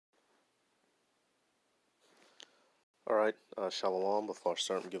Alright, Shalom. Before I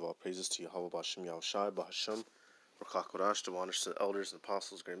start, give all praises to Yahweh Bashem Yahushai, Bahashem, Rakakodash, the honors to the elders and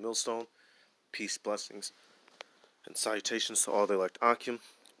apostles, Great Millstone, peace, blessings, and salutations to all the elect Akim,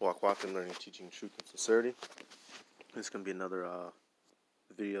 walk in learning, teaching, truth, and sincerity. This is going to be another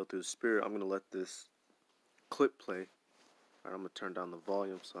video through the Spirit. I'm going to let this clip play. Alright, I'm going to turn down the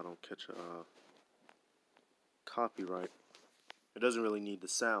volume so I don't catch a copyright. It doesn't really need the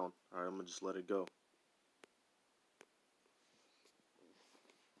sound. Alright, I'm going to just let it go.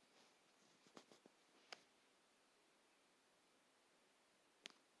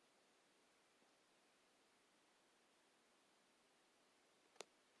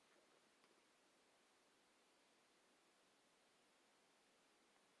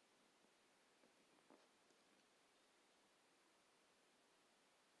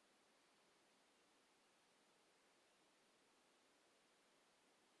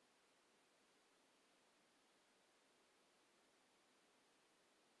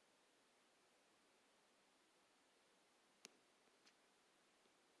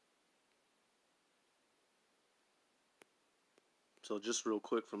 So just real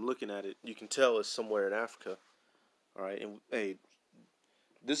quick, from looking at it, you can tell it's somewhere in Africa. Alright, and hey,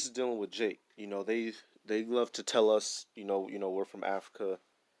 this is dealing with Jake. You know, they love to tell us, we're from Africa.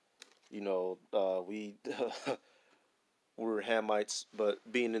 We we're Hamites, but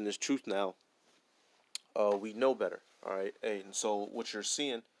being in this truth now, we know better. All right, and so what you're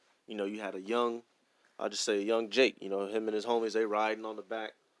seeing, you had I'll just say a young Jake. Him and his homies, they riding on the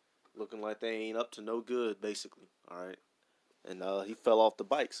back, looking like they ain't up to no good, basically. All right, and he fell off the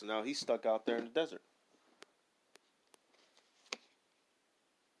bike, so now he's stuck out there in the desert.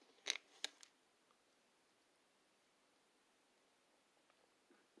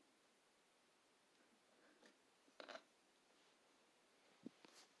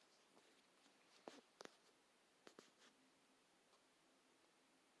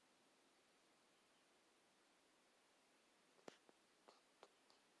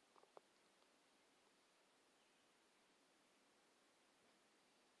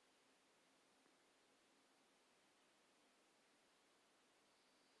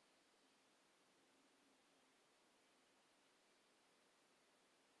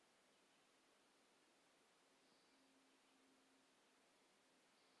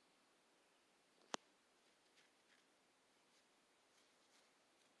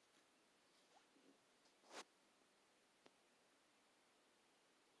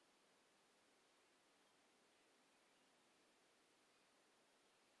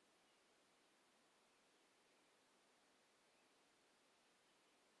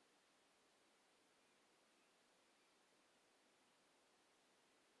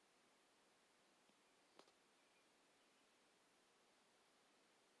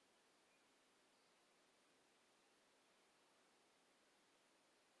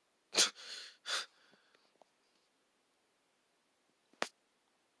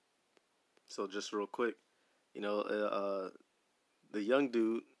 So just real quick, the young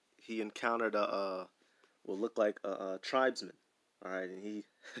dude, he encountered what looked like a tribesman. All right, and he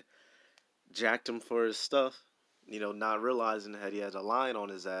jacked him for his stuff, not realizing that he had a lion on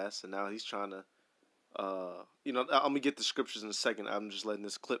his ass, and now he's trying to, I'm gonna get the scriptures in a second. I'm just letting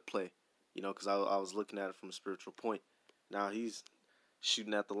this clip play, because I was looking at it from a spiritual point. Now he's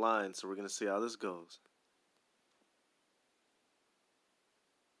shooting at the lion, so we're gonna see how this goes.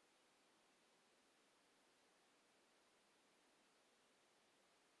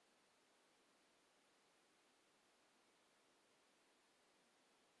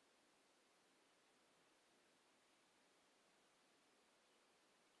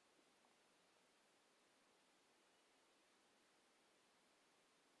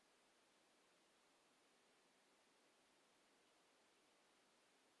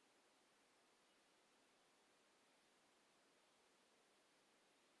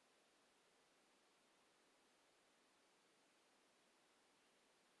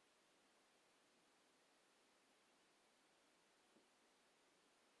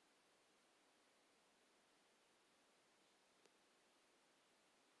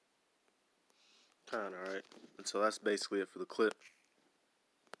 Kind of, all right. And so that's basically it for the clip.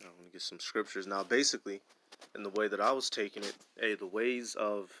 I'm gonna get some scriptures now. Basically, in the way that I was taking it, the ways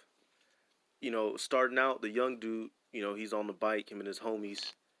of, starting out, the young dude, he's on the bike, him and his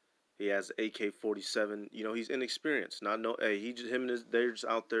homies. He has AK-47. He's inexperienced. Not no. Hey, him and they're just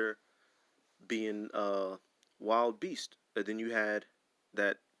out there being wild beast. And then you had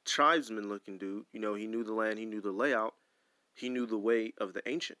that tribesman looking dude. He knew the land. He knew the layout. He knew the way of the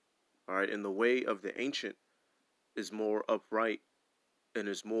ancient. All right, and the way of the ancient is more upright and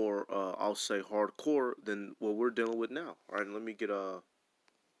is more, I'll say, hardcore than what we're dealing with now. All right, let me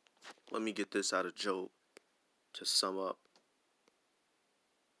get this out of Job to sum up.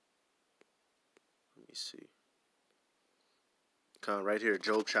 Let me see. Kind of right here,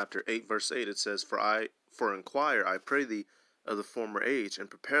 Job chapter 8, verse 8. It says, For inquire, I pray thee, of the former age, and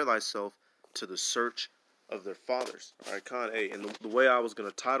prepare thyself to the search of their fathers. All right, Con A. And the way I was going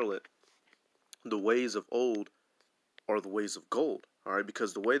to title it, the ways of old are the ways of gold. All right,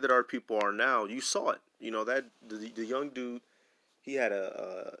 because the way that our people are now, you saw it. You know that the young dude, he had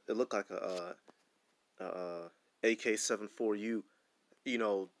it looked like a AK-74U,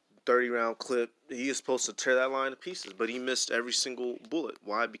 30-round clip. He is supposed to tear that line to pieces, but he missed every single bullet.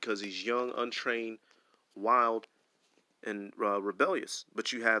 Why? Because he's young, untrained, wild, and rebellious.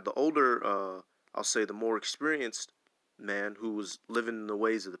 But you had the older, I'll say the more experienced man who was living in the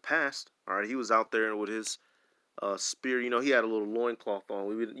ways of the past. All right, he was out there with his spear. He had a little loincloth on.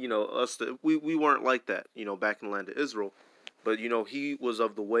 We weren't like that, back in the land of Israel. But, he was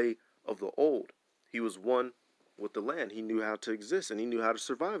of the way of the old. He was one with the land. He knew how to exist, and he knew how to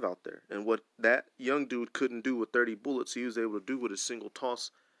survive out there. And what that young dude couldn't do with 30 bullets, he was able to do with a single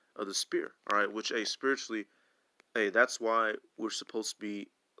toss of the spear. All right, which, spiritually, that's why we're supposed to be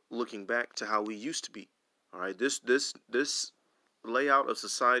looking back to how we used to be. All right, this layout of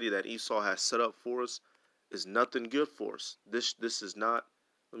society that Esau has set up for us is nothing good for us. This is not.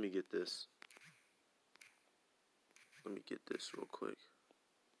 Let me get this. Let me get this real quick.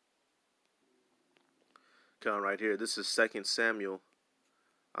 Come on, right here. This is 2 Samuel.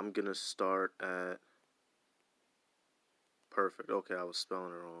 I'm gonna start at. Perfect. Okay, I was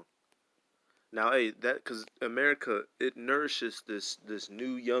spelling it wrong. Now, because America, it nourishes this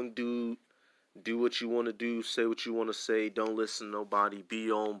new young dude. Do what you want to do, say what you want to say, don't listen to nobody, be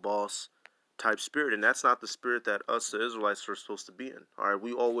your own boss type spirit. And that's not the spirit that us, the Israelites, are supposed to be in. All right,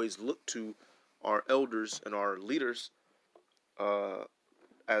 we always look to our elders and our leaders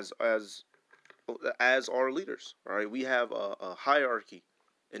as our leaders. All right, we have a hierarchy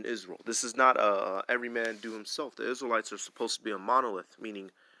in Israel. This is not every man do himself. The Israelites are supposed to be a monolith,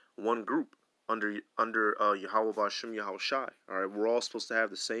 meaning one group under Yahweh Ba'Shem Yahweh Shai. All right, we're all supposed to have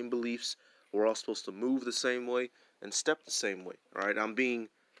the same beliefs. We're all supposed to move the same way and step the same way. All right, I'm being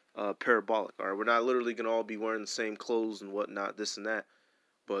parabolic. All right, we're not literally gonna all be wearing the same clothes and whatnot, this and that.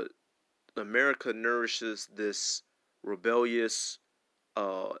 But America nourishes this rebellious,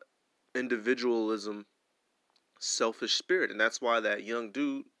 individualism, selfish spirit, and that's why that young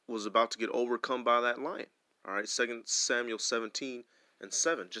dude was about to get overcome by that lion. All right, 2 Samuel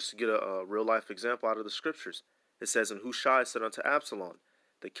 17:7. Just to get a real life example out of the scriptures, it says, "And Hushai said unto Absalom,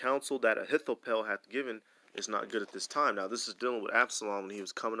 the counsel that Ahithophel hath given is not good at this time." Now, this is dealing with Absalom when he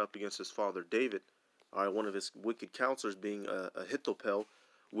was coming up against his father David. All right, one of his wicked counselors being Ahithophel,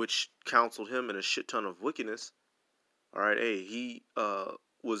 which counseled him in a shit ton of wickedness. All right, he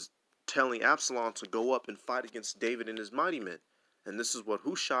was telling Absalom to go up and fight against David and his mighty men. And this is what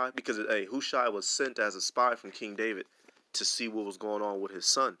Hushai, because Hushai was sent as a spy from King David to see what was going on with his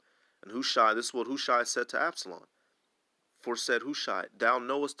son. And this is what Hushai said to Absalom. For said Hushai, thou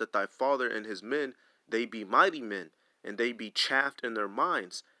knowest that thy father and his men, they be mighty men, and they be chaffed in their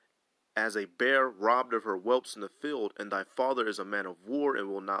minds, as a bear robbed of her whelps in the field, and thy father is a man of war and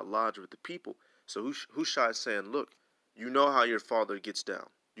will not lodge with the people. So Hushai is saying, look, you know how your father gets down.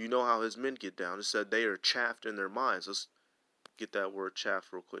 You know how his men get down. It said they are chaffed in their minds. Let's get that word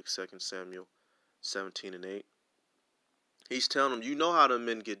chaff real quick. 2 Samuel 17:8. He's telling them, you know how the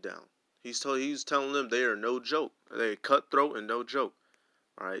men get down. He's telling them they are no joke. They're cutthroat and no joke.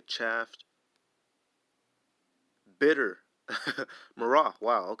 All right, chaffed. Bitter. Marah.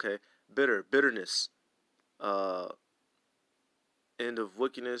 Wow, okay. Bitterness. End of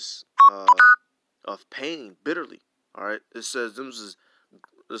wickedness. Of pain, bitterly. All right, it says them's is,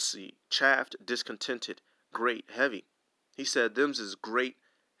 let's see, chaffed, discontented, great, heavy. He said them's is great,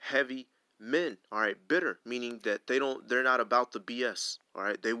 heavy men. All right, bitter, meaning that they're not about the BS. All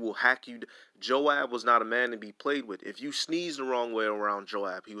right, they will hack you. Joab was not a man to be played with. If you sneeze the wrong way around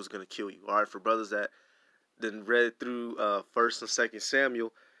Joab, he was gonna kill you. All right, for brothers that then read through 1st and 2nd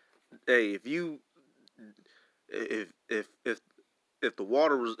Samuel, hey, if the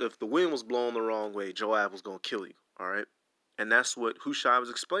wind was blowing the wrong way, Joab was gonna kill you. All right, and that's what Hushai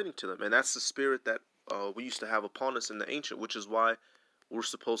was explaining to them, and that's the spirit that we used to have upon us in the ancient, which is why we're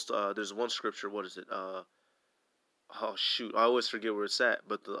supposed to. There's one scripture. What is it? Oh shoot, I always forget where it's at.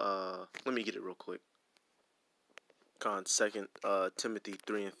 But let me get it real quick. 2 Timothy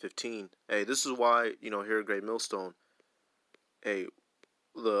 3:15. Hey, this is why here at Great Millstone, hey,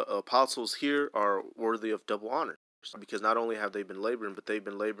 the apostles here are worthy of double honor. because not only have they been laboring, but they've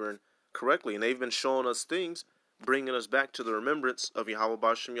been laboring correctly, and they've been showing us things, bringing us back to the remembrance of Yahweh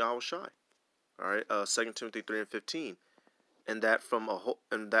Bashem Yahweh Shai. All right, 2 Timothy 3:15, and that from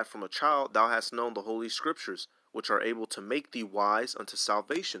a child thou hast known the holy scriptures, which are able to make thee wise unto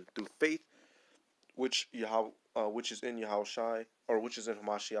salvation through faith, which is in Yahweh Shai, or which is in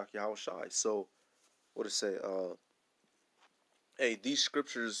Hamashiach Yahweh Shai. So, what it say? Hey, these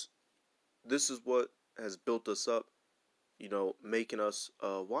scriptures, this is what has built us up, making us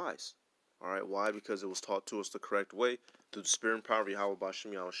wise. All right, why? Because it was taught to us the correct way through the spirit and power of Yahweh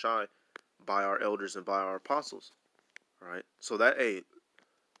Bashem Yahweh Shai by our elders and by our apostles. All right, so that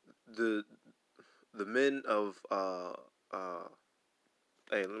the men of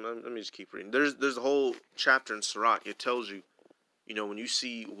hey, let me just keep reading. There's a whole chapter in Sirach. It tells you, when you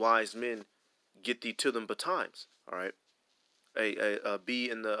see wise men, get thee to them betimes. All right, be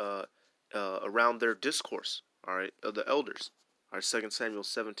in the around their discourse. All right, of the elders. All right, 2 Samuel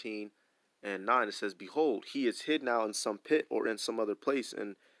 17:9. It says, "Behold, he is hid now in some pit or in some other place,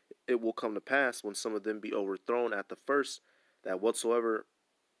 and it will come to pass when some of them be overthrown at the first, that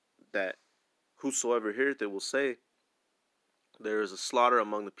whosoever heareth it will say, there is a slaughter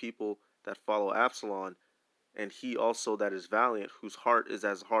among the people that follow Absalom, and he also that is valiant, whose heart is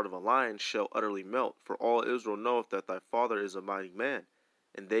as the heart of a lion, shall utterly melt. For all Israel knoweth that thy father is a mighty man,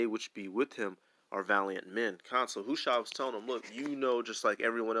 and they which be with him are valiant men." So Hushai was telling them, look, just like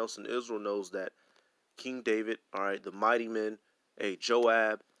everyone else in Israel knows, that King David, all right, the mighty men,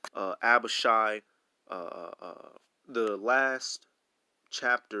 Joab, Abishai, the last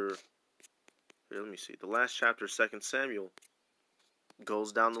chapter, here, let me see, the last chapter, 2 Samuel,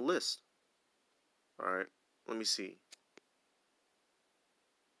 goes down the list. All right, let me see.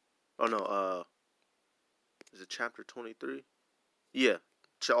 Oh no, is it chapter 23? Yeah,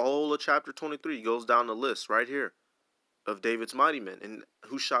 whole of chapter 23 goes down the list right here of David's mighty men. And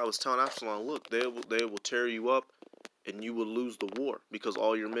Hushai was telling Absalom, look, they will tear you up, and you will lose the war, because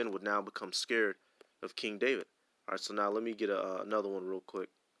all your men would now become scared of King David. All right, so now let me get another one real quick.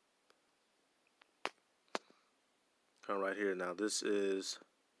 Come right here. Now this is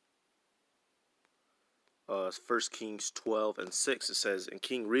 1 Kings 12:6. It says, "And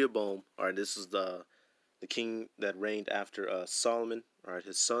King Rehoboam," all right, this is the king that reigned after Solomon, all right,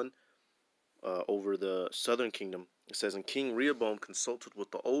 his son, over the southern kingdom. It says, "And King Rehoboam consulted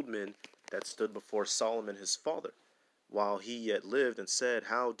with the old men that stood before Solomon his father, while he yet lived, and said,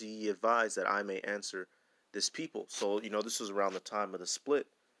 How do ye advise that I may answer this people?" So, this was around the time of the split.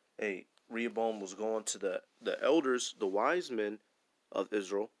 Rehoboam was going to the elders, the wise men of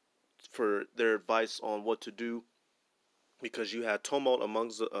Israel, for their advice on what to do, because you had tumult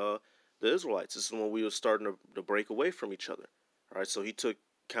amongst the Israelites. This is when we were starting to break away from each other. All right, so he took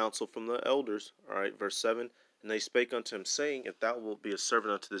counsel from the elders. All right, verse 7, "And they spake unto him, saying, If thou wilt be a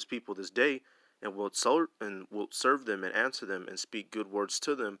servant unto this people this day, and wilt serve them and answer them and speak good words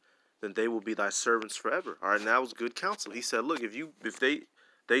to them, then they will be thy servants forever." All right, and that was good counsel. He said, look, if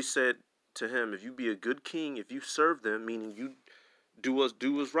they said to him, if you be a good king, if you serve them, meaning you do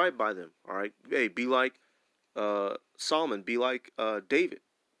what's right by them. All right, be like Solomon, be like David.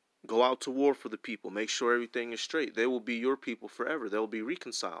 Go out to war for the people. Make sure everything is straight. They will be your people forever. They will be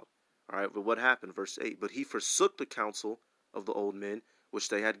reconciled. All right, but what happened? Verse 8, "But he forsook the counsel of the old men, which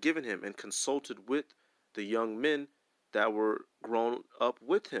they had given him, and consulted with the young men that were grown up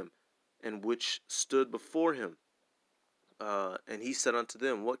with him, and which stood before him. And he said unto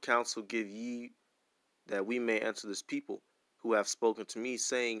them, What counsel give ye that we may answer this people, who have spoken to me,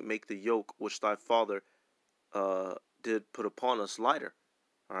 saying, Make the yoke which thy father did put upon us lighter."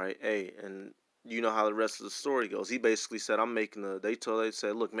 All right, and you know how the rest of the story goes. He basically said, they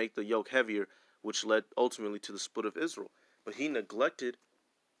said, look, make the yoke heavier, which led ultimately to the split of Israel. But he neglected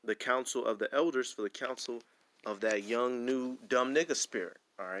the counsel of the elders for the counsel of that young, new, dumb nigga spirit.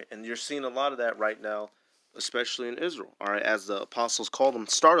 All right, and you're seeing a lot of that right now, especially in Israel. All right, as the apostles call them,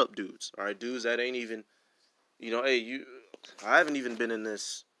 startup dudes. All right, dudes that ain't even, I haven't even been in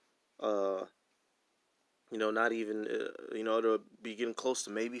this, not even, to be getting close to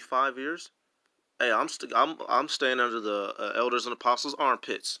maybe 5 years. I'm staying under the elders and apostles'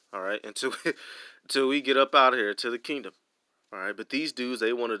 armpits. All right, until we get up out of here to the kingdom. All right, but these dudes,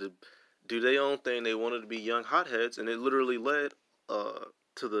 they wanted to do their own thing. They wanted to be young hotheads, and it literally led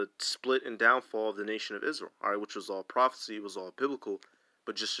to the split and downfall of the nation of Israel. All right, which was all prophecy, it was all biblical.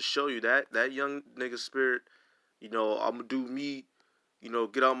 But just to show you that young nigga spirit, I'm gonna do me,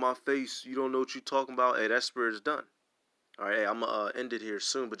 get out my face. You don't know what you're talking about. Hey, that spirit is done. All right, I'm gonna end it here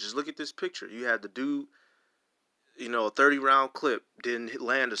soon. But just look at this picture. You had the dude. a 30-round clip didn't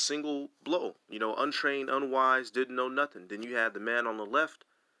land a single blow. Untrained, unwise, didn't know nothing. Then you had the man on the left.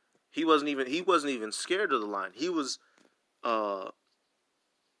 He wasn't even scared of the line. Uh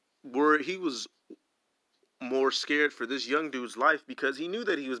he was more scared for this young dude's life because he knew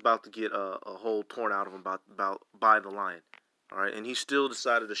that he was about to get a hole torn out of him about by the lion. All right, and he still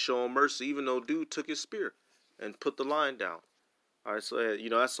decided to show him mercy, even though dude took his spear and put the lion down. All right, so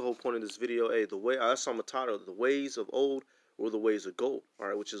that's the whole point of this video. Hey, that's on my title: the ways of old were the ways of gold. All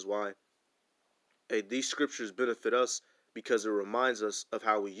right, which is why these scriptures benefit us because it reminds us of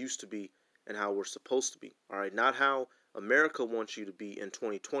how we used to be and how we're supposed to be. All right, not how America wants you to be in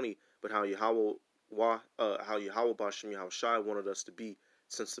 2020, but how Yahweh Bashem Yahushai wanted us to be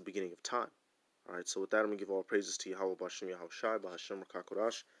since the beginning of time. All right, so with that, I'm going to give all praises to Yahweh Bashem Yahushai, Bahashem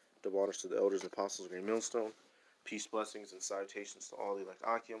Rakakodash, double honors to the elders and apostles of Green Millstone, peace, blessings, and salutations to all the elect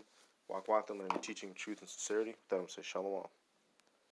Akim, Wakwatham, and teaching truth and sincerity. With that, I'm going to say Shalom.